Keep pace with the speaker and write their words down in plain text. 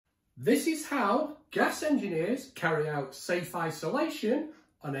This is how gas engineers carry out safe isolation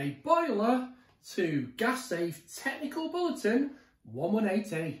on a boiler to Gas Safe Technical Bulletin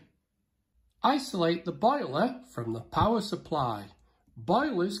 118a. Isolate the boiler from the power supply.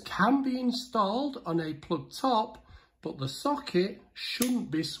 Boilers can be installed on a plug top, but the socket shouldn't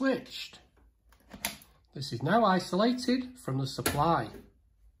be switched. This is now isolated from the supply.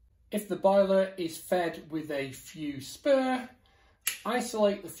 If the boiler is fed with a fuse spur,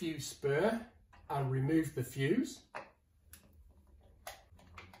 isolate the fuse spur and remove the fuse.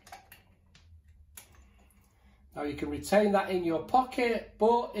 Now you can retain that in your pocket,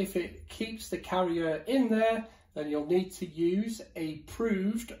 but if it keeps the carrier in there, then you'll need to use a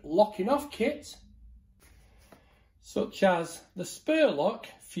proved locking off kit, such as the spur lock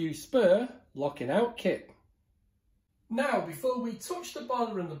fuse spur locking out kit. Now, before we touch the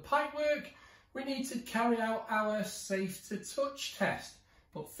boiler and the pipework, we need to carry out our safe to touch test.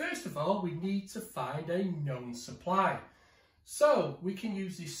 But first of all, we need to find a known supply. So we can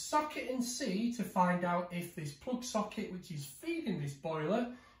use this socket and see to find out if this plug socket which is feeding this boiler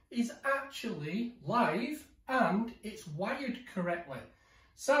is actually live and it's wired correctly.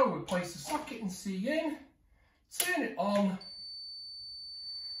 So we place the socket and C in, turn it on.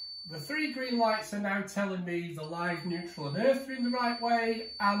 The 3 green lights are now telling me the live, neutral and earth are in the right way,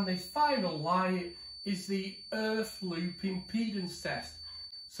 and this final light is the earth loop impedance test.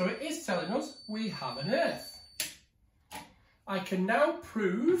 So it is telling us we have an earth. I can now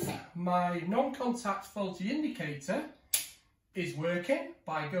prove my non-contact faulty indicator is working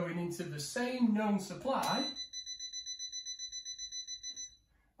by going into the same known supply.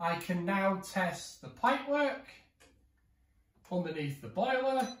 I can now test the pipework underneath the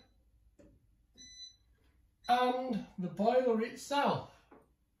boiler and the boiler itself.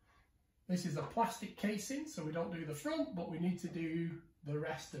 This is a plastic casing, so we don't do the front, but we need to do the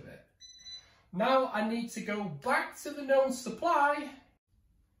rest of it. Now I need to go back to the known supply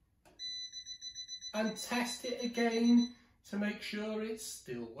and test it again to make sure it's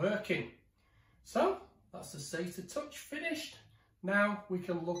still working. So that's the safe to touch finished. Now we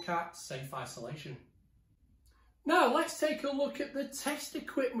can look at safe isolation. Now let's take a look at the test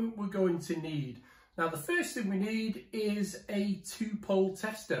equipment we're going to need. Now the first thing we need is a 2-pole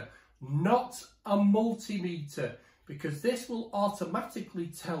tester, not a multimeter, because this will automatically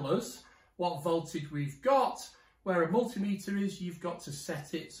tell us what voltage we've got. Where a multimeter is, you've got to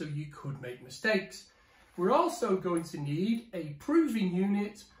set it, so you could make mistakes. We're also going to need a proving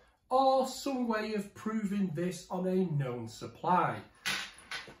unit or some way of proving this on a known supply.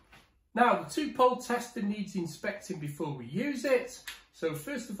 Now the 2-pole tester needs inspecting before we use it. So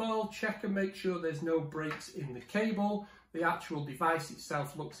first of all, check and make sure there's no breaks in the cable. The actual device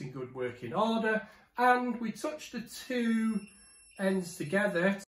itself looks in good working order. And we touch the 2 ends together